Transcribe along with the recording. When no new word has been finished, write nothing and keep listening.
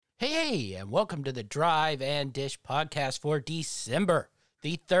Hey, and welcome to the Drive and Dish podcast for December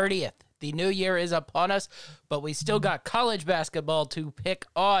the 30th. The new year is upon us, but we still got college basketball to pick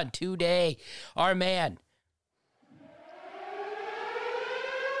on today. Our man,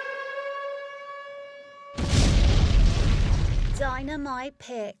 Dynamite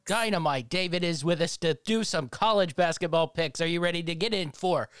picks. Dynamite David, is with us to do some college basketball picks. Are you ready to get in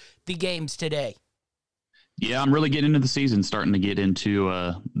for the games today? Yeah, I'm really getting into the season, starting to get into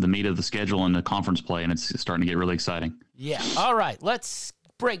the meat of the schedule and the conference play, and it's starting to get really exciting. Yeah. All right, let's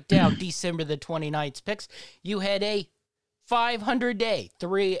break down December the 29th picks. You had a 500-day,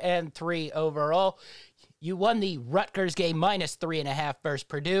 3-3 overall. You won the Rutgers game minus 3.5 versus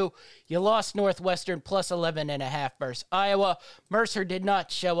Purdue. You lost Northwestern plus 11.5 versus Iowa. Mercer did not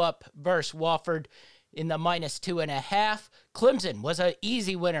show up versus Wofford in the minus 2.5. Clemson was an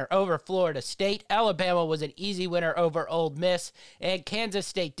easy winner over Florida State. Alabama was an easy winner over Ole Miss. And Kansas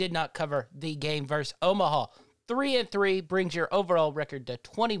State did not cover the game versus Omaha. 3-3 brings your overall record to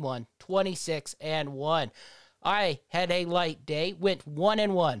 21, 26, and 1. I had a light day, went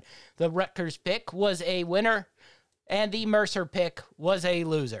 1-1. The Rutgers pick was a winner, and the Mercer pick was a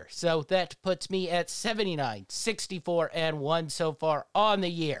loser. So that puts me at 79, 64, and 1 so far on the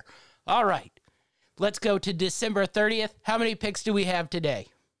year. All right, let's go to December 30th. How many picks do we have today?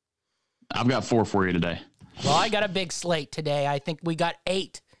 I've got 4 for you today. Well, I got a big slate today. I think we got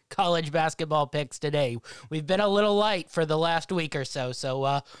 8 college basketball picks today. We've been a little light for the last week or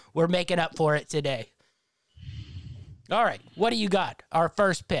so, we're making up for it today. All right, what do you got? Our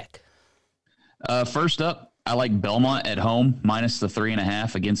first pick. First up, I like Belmont at home, minus the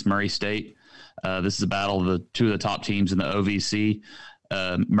 3.5 against Murray State. This is a battle of the two of the top teams in the OVC.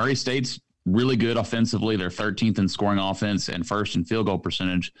 Murray State's really good offensively. They're 13th in scoring offense and first in field goal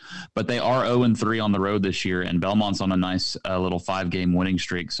percentage, but they are 0-3 on the road this year, and Belmont's on a nice little 5-game winning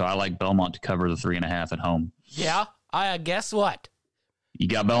streak, so I like Belmont to cover the 3.5 at home. Yeah, guess what? You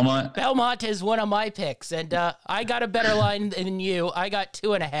got Belmont? Belmont is one of my picks, and I got a better line than you. I got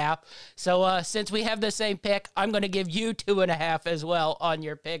 2.5. So since we have the same pick, I'm going to give you 2.5 as well on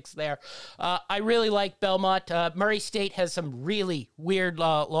your picks there. I really like Belmont. Murray State has some really weird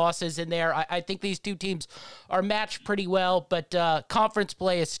losses in there. I think these two teams are matched pretty well, but conference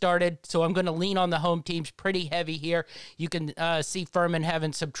play has started, so I'm going to lean on the home teams pretty heavy here. You can see Furman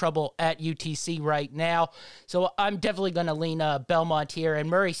having some trouble at UTC right now, so I'm definitely going to lean Belmont here. And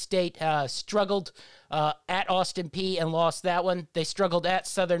Murray State struggled at Austin Peay and lost that one. They struggled at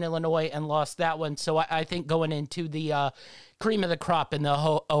Southern Illinois and lost that one. So I think going into the cream of the crop in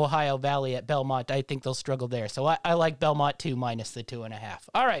the Ohio Valley at Belmont, I think they'll struggle there. So I like Belmont too, minus the 2.5.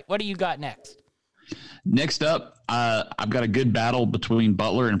 All right, what do you got next? Next up, I've got a good battle between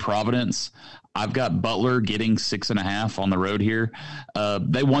Butler and Providence. I've got Butler getting 6.5 on the road here.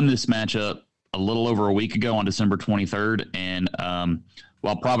 They won this matchup a little over a week ago on December 23rd. And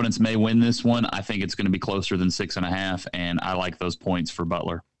while Providence may win this one, I think it's going to be closer than 6.5. And I like those points for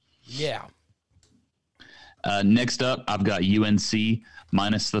Butler. Yeah. Next up, I've got UNC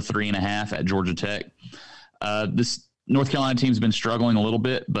minus the 3.5 at Georgia Tech. This North Carolina team's been struggling a little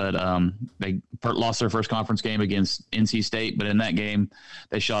bit, but they lost their first conference game against NC State. But in that game,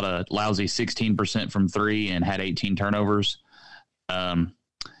 they shot a lousy 16% from 3 and had 18 turnovers.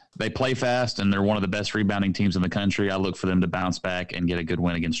 They play fast, and they're one of the best rebounding teams in the country. I look for them to bounce back and get a good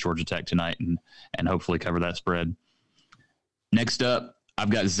win against Georgia Tech tonight and hopefully cover that spread. Next up, I've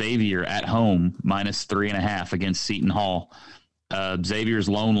got Xavier at home, minus 3.5 against Seton Hall. Xavier's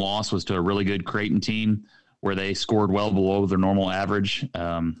lone loss was to a really good Creighton team where they scored well below their normal average.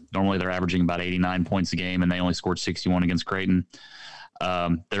 Normally they're averaging about 89 points a game, and they only scored 61 against Creighton.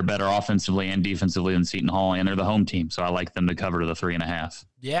 They're better offensively and defensively than Seton Hall, and they're the home team, so I like them to cover to the 3.5.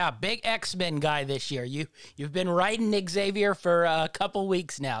 Yeah, big X-Men guy this year. You've been riding Xavier for a couple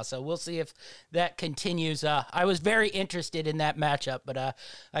weeks now, so we'll see if that continues. I was very interested in that matchup, but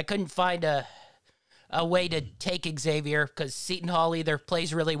I couldn't find a way to take Xavier because Seton Hall either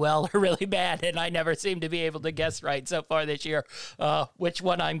plays really well or really bad, and I never seem to be able to guess right so far this year which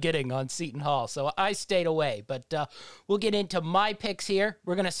one I'm getting on Seton Hall. So I stayed away, but we'll get into my picks here.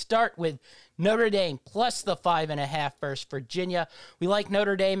 We're going to start with Notre Dame plus the 5.5 versus Virginia. We like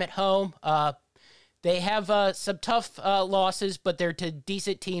Notre Dame at home. They have some tough losses, but they're to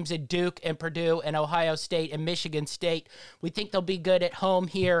decent teams in Duke and Purdue and Ohio State and Michigan State. We think they'll be good at home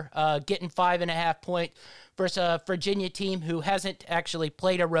here, getting 5.5 points versus a Virginia team who hasn't actually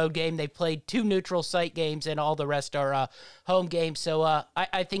played a road game. They played 2 neutral site games, and all the rest are home games. So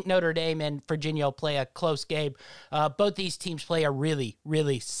I think Notre Dame and Virginia will play a close game. Both these teams play a really,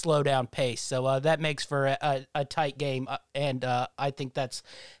 really slow down pace. So that makes for a tight game, and I think that's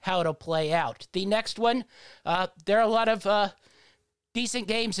how it'll play out. The next one, there are a lot of decent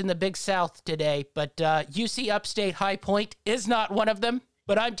games in the Big South today, but UC Upstate High Point is not one of them.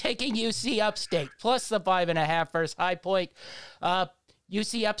 But I'm taking UC Upstate plus the 5.5 versus High Point.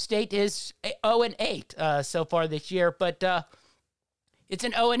 UC Upstate is 0-8 so far this year, but it's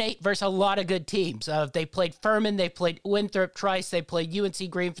an 0-8 versus a lot of good teams. They played Furman, they played Winthrop Trice, they played UNC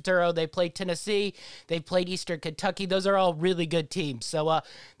Greensboro, they played Tennessee, they played Eastern Kentucky. Those are all really good teams. So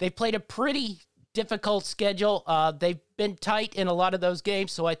they played a pretty difficult schedule. They've been tight in a lot of those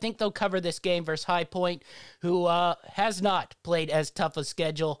games, so I think they'll cover this game versus High Point, who has not played as tough a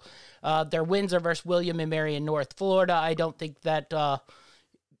schedule. Their wins are versus William and Mary in North Florida. I don't think that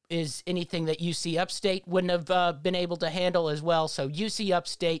is anything that UC Upstate wouldn't have been able to handle as well. So UC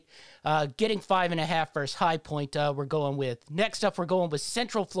Upstate getting 5.5 versus High Point we're going with. Next up, we're going with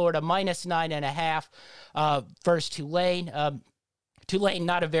Central Florida minus 9.5 versus Tulane. Tulane,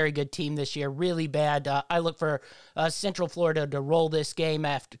 not a very good team this year, really bad. I look for Central Florida to roll this game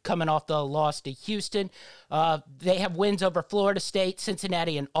after coming off the loss to Houston. They have wins over Florida State,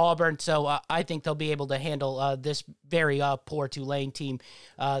 Cincinnati, and Auburn, so I think they'll be able to handle this very poor Tulane team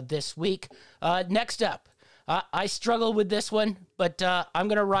this week. Next up, I struggle with this one, but I'm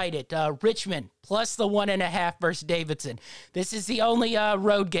going to write it. Richmond plus the 1.5 versus Davidson. This is the only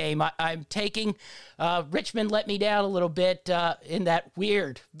road game. I'm taking Richmond let me down a little bit in that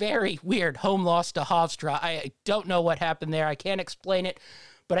weird, very weird home loss to Hofstra. I don't know what happened there. I can't explain it,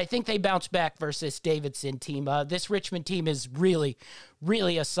 but I think they bounce back versus this Davidson team. This Richmond team is really,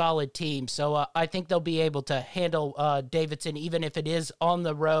 really a solid team, so I think they'll be able to handle Davidson even if it is on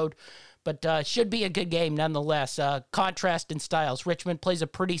the road. But should be a good game nonetheless. Contrast in styles. Richmond plays a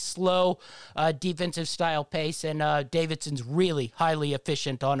pretty slow defensive style pace, and Davidson's really highly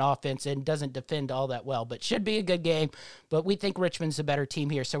efficient on offense and doesn't defend all that well. But should be a good game. But we think Richmond's a better team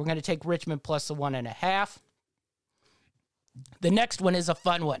here, so we're going to take Richmond plus the 1.5. The next one is a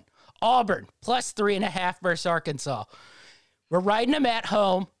fun one. Auburn plus 3.5 versus Arkansas. We're riding them at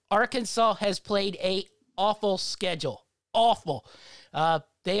home. Arkansas has played a awful schedule. Awful.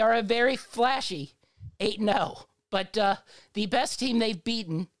 They are a very flashy 8-0, but the best team they've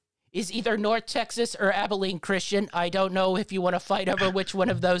beaten is either North Texas or Abilene Christian. I don't know if you want to fight over which one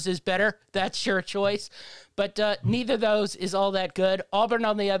of those is better. That's your choice. But neither of those is all that good. Auburn,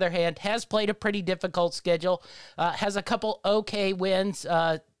 on the other hand, has played a pretty difficult schedule, has a couple okay wins.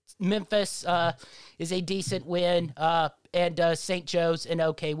 Memphis is a decent win, and St. Joe's an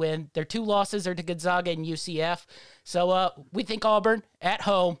okay win. Their 2 losses are to Gonzaga and UCF. So we think Auburn at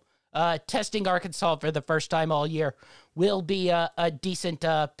home, testing Arkansas for the first time all year, will be a decent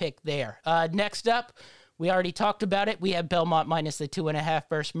pick there. Next up, we already talked about it. We have Belmont minus the 2.5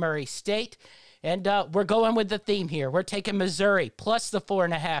 versus Murray State. And we're going with the theme here. We're taking Missouri plus the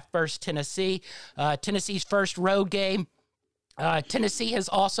 4.5 versus Tennessee. Tennessee's first road game. Tennessee has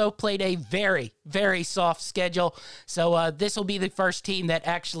also played a very, very soft schedule, so this will be the first team that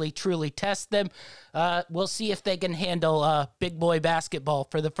actually truly tests them. We'll see if they can handle big boy basketball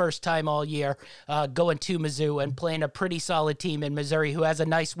for the first time all year, going to Mizzou and playing a pretty solid team in Missouri who has a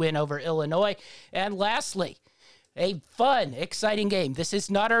nice win over Illinois. And lastly, a fun, exciting game. This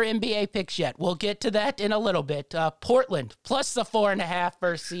is not our NBA picks yet. We'll get to that in a little bit. Portland plus the 4.5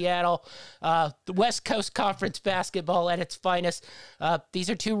 versus Seattle. The West Coast Conference basketball at its finest. These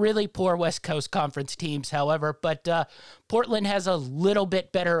are 2 really poor West Coast Conference teams, however, but Portland has a little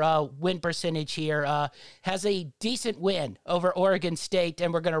bit better win percentage here. Has a decent win over Oregon State,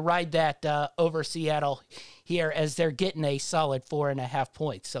 and we're going to ride that over Seattle here as they're getting a solid 4.5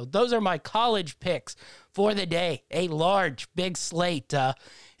 points. So those are my college picks for the day. A large, big slate.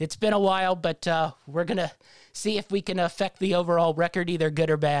 It's been a while, but we're going to see if we can affect the overall record, either good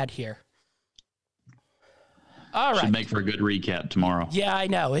or bad here. All right. Should make for a good recap tomorrow. Yeah, I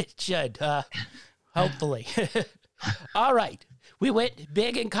know. It should. Hopefully. All right. We went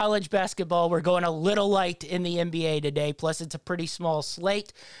big in college basketball. We're going a little light in the NBA today. Plus, it's a pretty small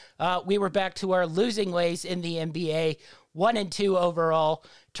slate. We were back to our losing ways in the NBA. 1-2 overall.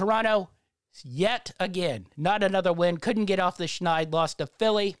 Toronto, yet again, not another win. Couldn't get off the schneid. Lost to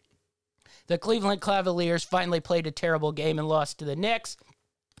Philly. The Cleveland Cavaliers finally played a terrible game and lost to the Knicks.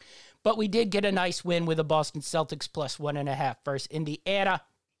 But we did get a nice win with the Boston Celtics plus 1.5 versus Indiana.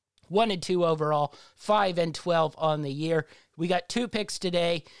 1-2 overall, 5-12 on the year. We got 2 picks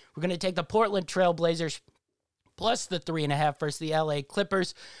today. We're going to take the Portland Trail Blazers plus the 3.5 versus the LA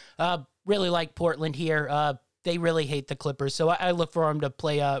Clippers. Really like Portland here. They really hate the Clippers, so I look for them to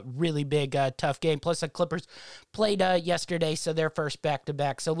play a really big, tough game. Plus, the Clippers played yesterday, so their first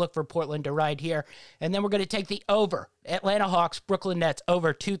back-to-back. So look for Portland to ride here. And then we're going to take the over. Atlanta Hawks, Brooklyn Nets,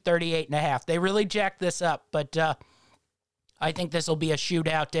 over 238.5. They really jacked this up, but I think this will be a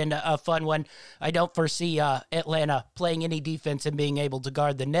shootout and a fun one. I don't foresee Atlanta playing any defense and being able to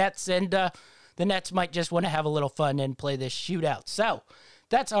guard the Nets, and the Nets might just want to have a little fun and play this shootout. So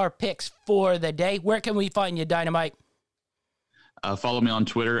that's our picks for the day. Where can we find you, Dynamite? Follow me on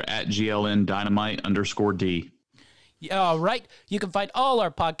Twitter at GLN_D. All right. You can find all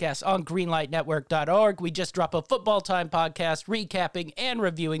our podcasts on greenlightnetwork.org. We just drop a Football Time podcast recapping and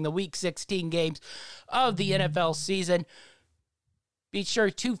reviewing the Week 16 games of the NFL season. Be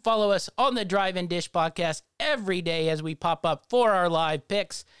sure to follow us on the Drive and Dish podcast every day as we pop up for our live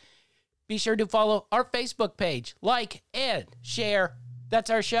picks. Be sure to follow our Facebook page, like and share. That's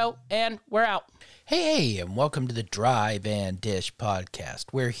our show, and we're out. Hey, and welcome to the Drive and Dish podcast.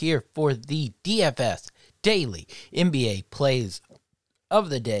 We're here for the DFS Daily NBA Plays of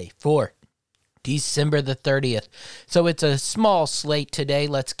the Day for December the 30th. So it's a small slate today.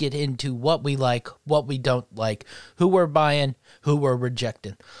 Let's get into what we like, what we don't like, who we're buying, who we're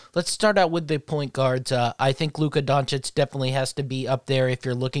rejecting. Let's start out with the point guards. I think Luka Doncic definitely has to be up there if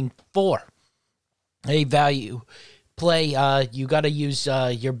you're looking for a value play. You got to use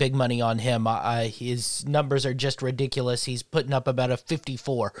your big money on him. His numbers are just ridiculous. He's putting up about a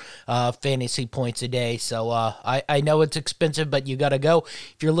 54 fantasy points a day. So I know it's expensive, but you got to go.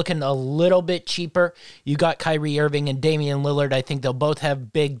 If you're looking a little bit cheaper, you got Kyrie Irving and Damian Lillard. I think they'll both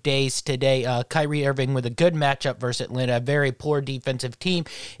have big days today. Kyrie Irving with a good matchup versus Atlanta, a very poor defensive team,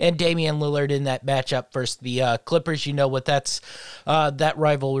 and Damian Lillard in that matchup versus the Clippers. You know what that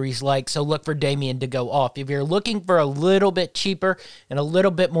rivalry's like. So look for Damian to go off. If you're looking for a little bit cheaper and a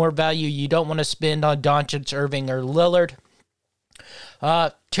little bit more value, you don't want to spend on Doncic, Irving, or Lillard.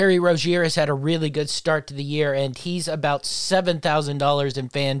 Terry Rozier has had a really good start to the year, and he's about $7,000 in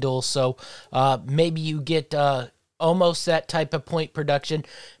FanDuel, so maybe you get almost that type of point production,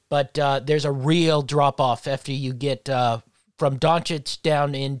 but there's a real drop-off after you get from Doncic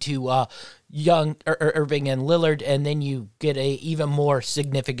down into Young, Irving, and Lillard, and then you get a even more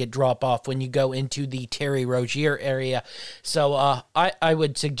significant drop-off when you go into the Terry Rozier area. So I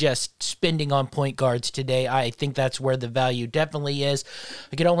would suggest spending on point guards today. I think that's where the value definitely is.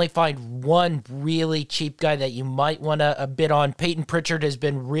 I can only find one really cheap guy that you might want to bid on. Peyton Pritchard has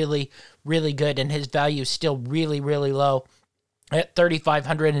been really, really good, and his value is still really, really low at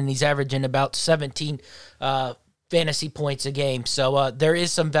 $3,500, and he's averaging about 17 fantasy points a game. So there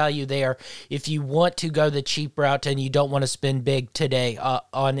is some value there if you want to go the cheap route and you don't want to spend big today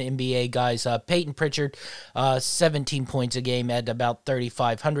on NBA guys. Peyton Pritchard, 17 points a game at about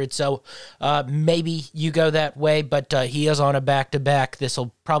 3,500. So maybe you go that way, but he is on a back-to-back. This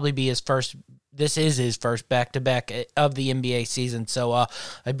will probably be his first. This is his first back-to-back of the NBA season, so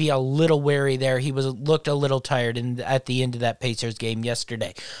I'd be a little wary there. He looked a little tired at the end of that Pacers game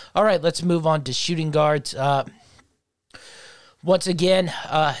yesterday. All right, let's move on to shooting guards. Once again,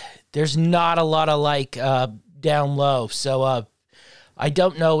 there's not a lot of down low, so I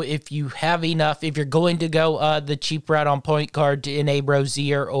don't know if you have enough. If you're going to go the cheap route on point guard in a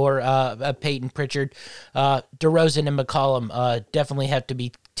Rozier or a Peyton Pritchard, DeRozan and McCollum definitely have to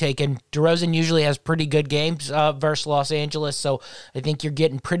be taken. DeRozan usually has pretty good games versus Los Angeles, so I think you're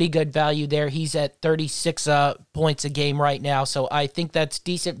getting pretty good value there. He's at 36 points a game right now, so I think that's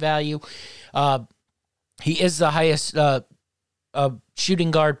decent value. He is the highest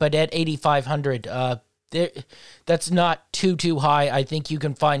shooting guard, but at 8,500, that's not too high. I think you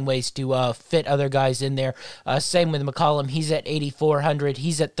can find ways to fit other guys in there. Same with McCollum. He's at 8,400.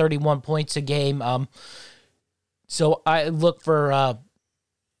 He's at 31 points a game. So I look for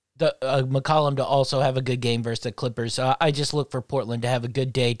McCollum to also have a good game versus the Clippers. I just look for Portland to have a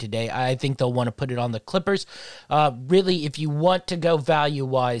good day today. I think they'll want to put it on the Clippers. Really, if you want to go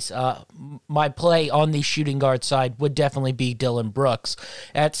value-wise, my play on the shooting guard side would definitely be Dillon Brooks.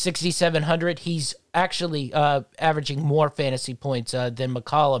 At 6,700, he's actually averaging more fantasy points than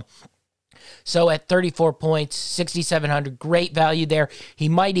McCollum. So at 34 points, 6,700, great value there. He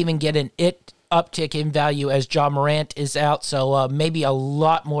might even get an uptick in value as John Morant is out, so maybe a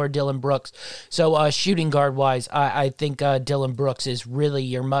lot more Dillon Brooks. So shooting guard-wise, I think Dillon Brooks is really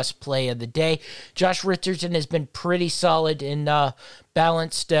your must-play of the day. Josh Richardson has been pretty solid and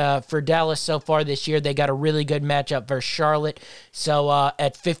balanced for Dallas so far this year. They got a really good matchup versus Charlotte, so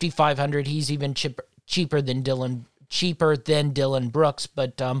at 5,500, he's even cheaper than Dillon cheaper than Dylan Brooks,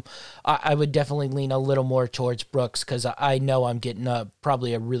 but I would definitely lean a little more towards Brooks because I know I'm getting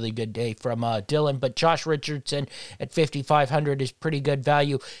probably a really good day from Dylan. But Josh Richardson at 5,500 is pretty good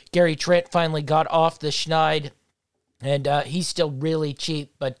value. Gary Trent finally got off the schneid, and he's still really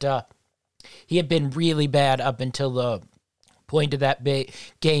cheap, but he had been really bad up until the point of that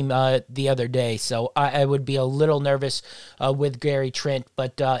game the other day. So I would be a little nervous with Gary Trent,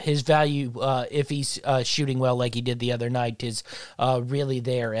 but his value, if he's shooting well like he did the other night, is really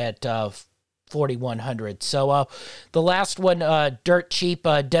there at 4,100. So the last one, dirt cheap,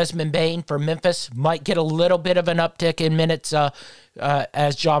 Desmond Bane for Memphis, might get a little bit of an uptick in minutes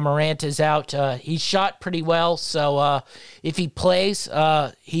as Ja Morant is out. He shot pretty well, so if he plays,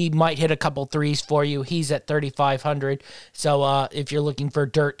 he might hit a couple threes for you. He's at 3,500. So if you're looking for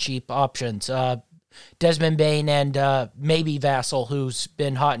dirt cheap options, Desmond Bane and maybe Vassell, who's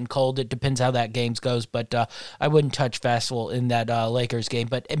been hot and cold. It depends how that game goes, but I wouldn't touch Vassell in that Lakers game.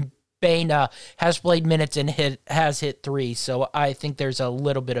 But Bane has played minutes and has hit three, so I think there's a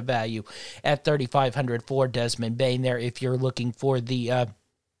little bit of value at 3,500 for Desmond Bane there if you're looking for the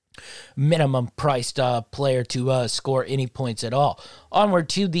minimum priced player to score any points at all. Onward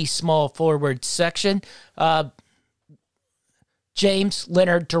to the small forward section. James,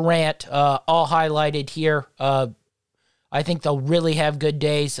 Leonard, Durant, all highlighted here. I think they'll really have good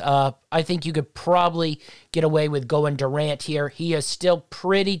days. I think you could probably get away with going Durant here. He is still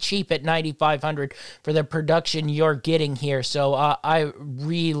pretty cheap at 9,500 for the production you're getting here. So I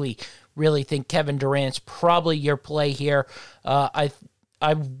really, really think Kevin Durant's probably your play here. I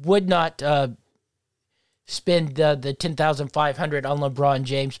would not spend the 10,500 on LeBron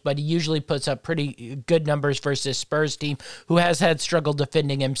James, but he usually puts up pretty good numbers versus Spurs team who has had struggle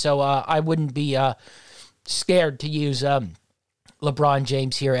defending him. So I wouldn't be scared to use LeBron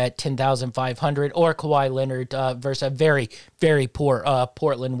James here at 10,500 or Kawhi Leonard versus a very, very poor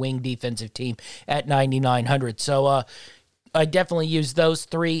Portland wing defensive team at 9,900. So I definitely use those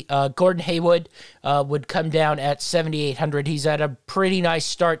three. Gordon Hayward would come down at 7,800. He's at a pretty nice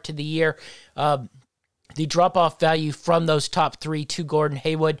start to the year. The drop-off value from those top three to Gordon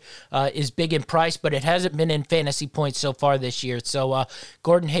Hayward is big in price, but it hasn't been in fantasy points so far this year. So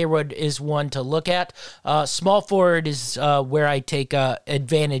Gordon Hayward is one to look at. Small forward is where I take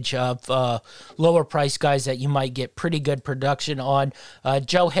advantage of lower price guys that you might get pretty good production on.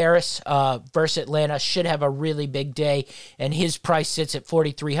 Joe Harris versus Atlanta should have a really big day, and his price sits at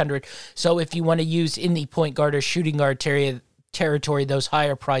 4,300. So if you want to use in the point guard or shooting guard territory, those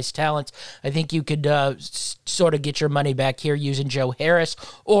higher priced talents, I think you could sort of get your money back here using Joe Harris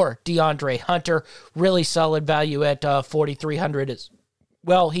or DeAndre Hunter. Really solid value at 4,300 as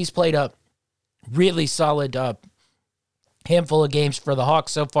well. He's played a really solid handful of games for the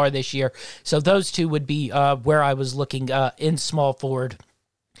Hawks so far this year. So those two would be where I was looking in small forward.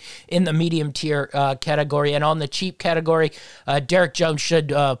 In the medium tier category. And on the cheap category, Derek Jones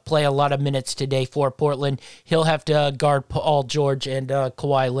should play a lot of minutes today for Portland. He'll have to guard Paul George and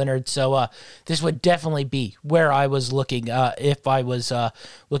Kawhi Leonard. So this would definitely be where I was looking if I was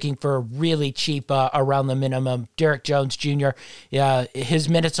looking for really cheap around the minimum. Derek Jones Jr., his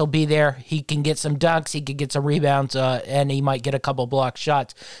minutes will be there. He can get some dunks. He could get some rebounds, and he might get a couple block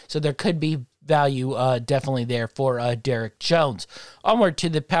shots. So there could be value definitely there for Derek Jones. Onward to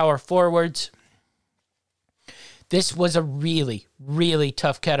the power forwards. This was a really, really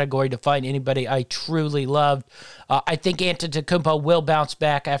tough category to find anybody I truly loved. I think Antetokounmpo will bounce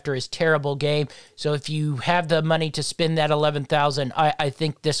back after his terrible game. So if you have the money to spend that $11,000, I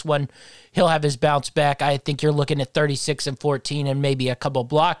think this one, he'll have his bounce back. I think you're looking at 36 and 14 and maybe a couple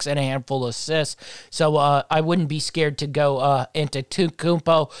blocks and a handful of assists. So I wouldn't be scared to go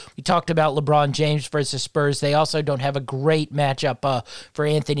Antetokounmpo. We talked about LeBron James versus Spurs. They also don't have a great matchup for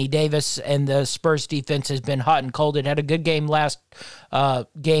Anthony Davis, and the Spurs defense has been hot and cold. It had a good game last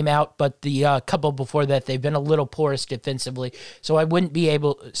game out, but the couple before that, they've been a little porous defensively. So I wouldn't be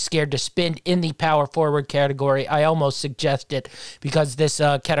scared to spend in the power forward category. I almost suggest it because this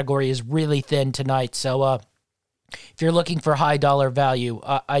category is really thin tonight. So if you're looking for high dollar value,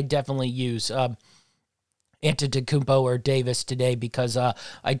 I definitely use Antetokounmpo or Davis today because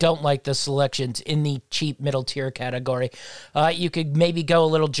I don't like the selections in the cheap middle tier category. You could maybe go a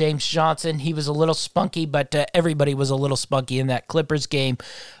little James Johnson. He was a little spunky, but everybody was a little spunky in that Clippers game.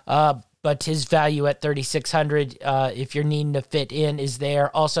 But his value at 3,600, if you're needing to fit in, is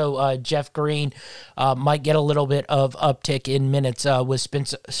there. Also, Jeff Green might get a little bit of uptick in minutes with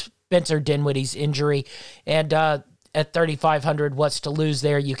Spencer Dinwiddie's injury. And at 3,500, what's to lose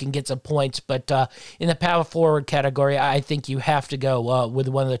there? You can get some points, but in the power forward category, I think you have to go with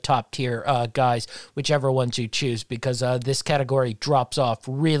one of the top tier guys, whichever ones you choose, because this category drops off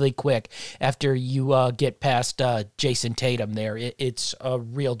really quick after you get past Jason Tatum there. It's a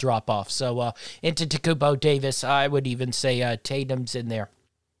real drop off. So Antetokounmpo, Davis, I would even say Tatum's in there.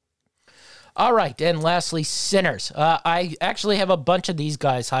 All right, and lastly, centers. I actually have a bunch of these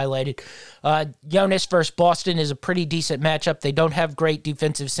guys highlighted. Jonas versus Boston is a pretty decent matchup. They don't have great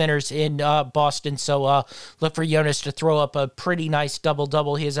defensive centers in Boston, so look for Jonas to throw up a pretty nice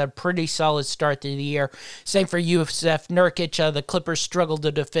double-double. He has a pretty solid start to the year. Same for Jusuf Nurkic. The Clippers struggled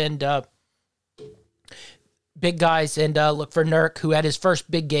to defend big guys, and look for Nurk, who had his first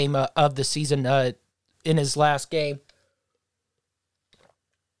big game of the season in his last game.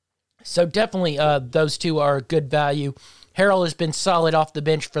 So definitely those two are good value. Harrell has been solid off the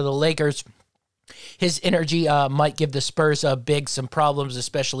bench for the Lakers. His energy might give the Spurs some problems,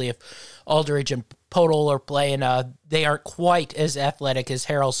 especially if Aldridge and Podol are playing. They aren't quite as athletic as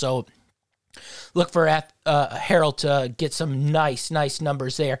Harrell, so look for Harrell to get some nice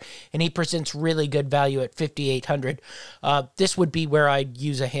numbers there, and he presents really good value at 5,800. This would be where I'd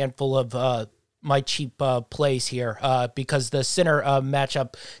use a handful of my cheap plays here because the center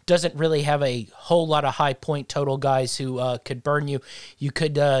matchup doesn't really have a whole lot of high point total guys who could burn you. You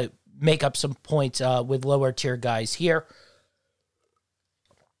could make up some points with lower tier guys here.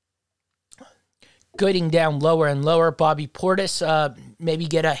 Going down lower and lower, Bobby Portis, maybe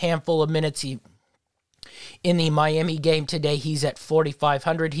get a handful of minutes. In the Miami game today, he's at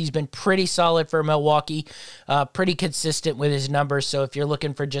 4,500. He's been pretty solid for Milwaukee, pretty consistent with his numbers. So if you're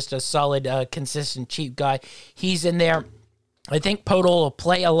looking for just a solid, consistent, cheap guy, he's in there. I think Podol will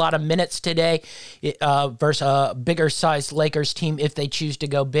play a lot of minutes today versus a bigger-sized Lakers team if they choose to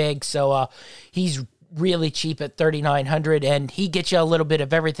go big. So he's really cheap at 3,900, and he gets you a little bit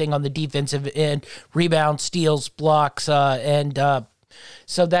of everything on the defensive end: rebounds, steals, blocks, and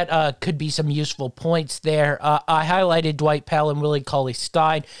so that could be some useful points there. I highlighted Dwight Powell and Willie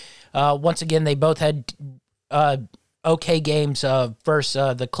Cauley-Stein. Once again, they both had okay games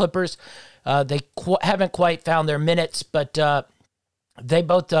versus the Clippers. They haven't quite found their minutes, but they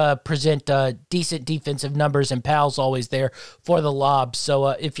both present decent defensive numbers, and Powell's always there for the lobs. So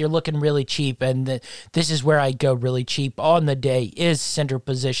if you're looking really cheap, and this is where I go really cheap on the day, is center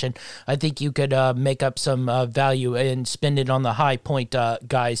position. I think you could make up some value and spend it on the high point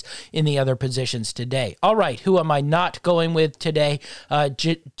guys in the other positions today. All right, who am I not going with today?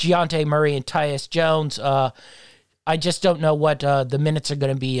 Dejounte Murray and Tyus Jones. I just don't know what the minutes are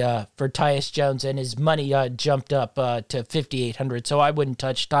going to be for Tyus Jones, and his money jumped up to 5,800. So I wouldn't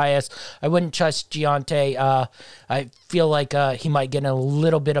touch Tyus. I wouldn't touch Dejounte. I feel like he might get in a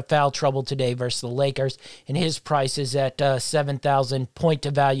little bit of foul trouble today versus the Lakers, and his price is at 7,000 point to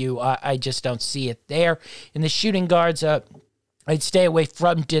value. I just don't see it there. In the shooting guards, I'd stay away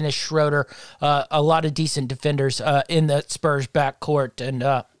from Dennis Schroeder. A lot of decent defenders in the Spurs backcourt,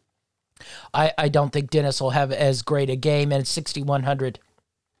 and I don't think Dennis will have as great a game, and 6,100.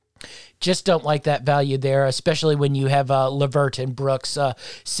 Just don't like that value there, especially when you have LeVert and Brooks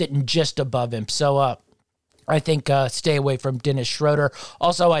sitting just above him. So I think stay away from Dennis Schroeder.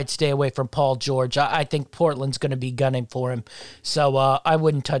 Also, I'd stay away from Paul George. I think Portland's going to be gunning for him. So I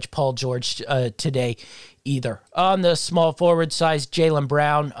wouldn't touch Paul George today either. On the small forward size, Jaylen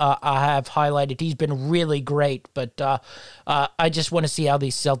Brown, I have highlighted. He's been really great, but I just want to see how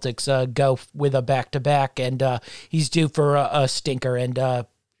these Celtics go with a back-to-back, and he's due for a stinker, and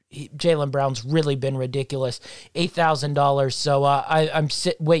Jaylen Brown's really been ridiculous. $8,000, so I'm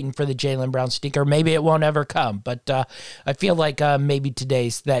waiting for the Jaylen Brown stinker. Maybe it won't ever come, but I feel like maybe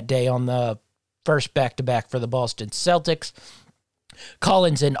today's that day on the first back-to-back for the Boston Celtics.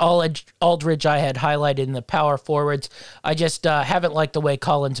 Collins and Aldridge I had highlighted in the power forwards. I just haven't liked the way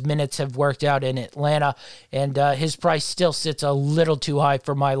Collins' minutes have worked out in Atlanta, and his price still sits a little too high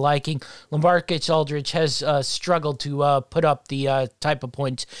for my liking. LaMarcus Aldridge has struggled to put up the type of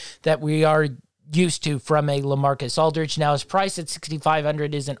points that we are used to from a LaMarcus Aldridge. Now, his price at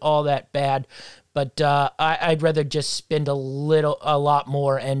 $6,500 isn't all that bad, but I'd rather just spend a lot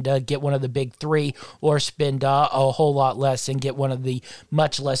more and get one of the big three, or spend a whole lot less and get one of the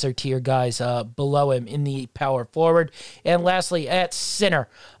much lesser tier guys below him in the power forward. And lastly, at center,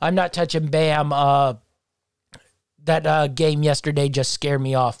 I'm not touching Bam. That game yesterday just scared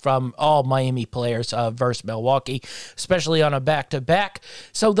me off from all Miami players versus Milwaukee, especially on a back-to-back.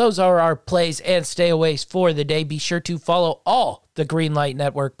 So those are our plays and stayaways for the day. Be sure to follow all the Greenlight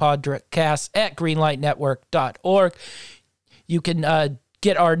Network podcasts at greenlightnetwork.org. You can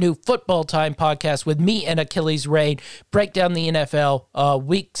get our new Football Time podcast with me and Achilles Rain, break down the NFL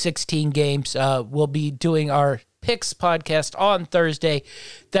Week 16 games. We'll be doing our picks podcast on Thursday.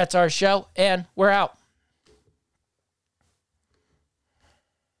 That's our show, and we're out.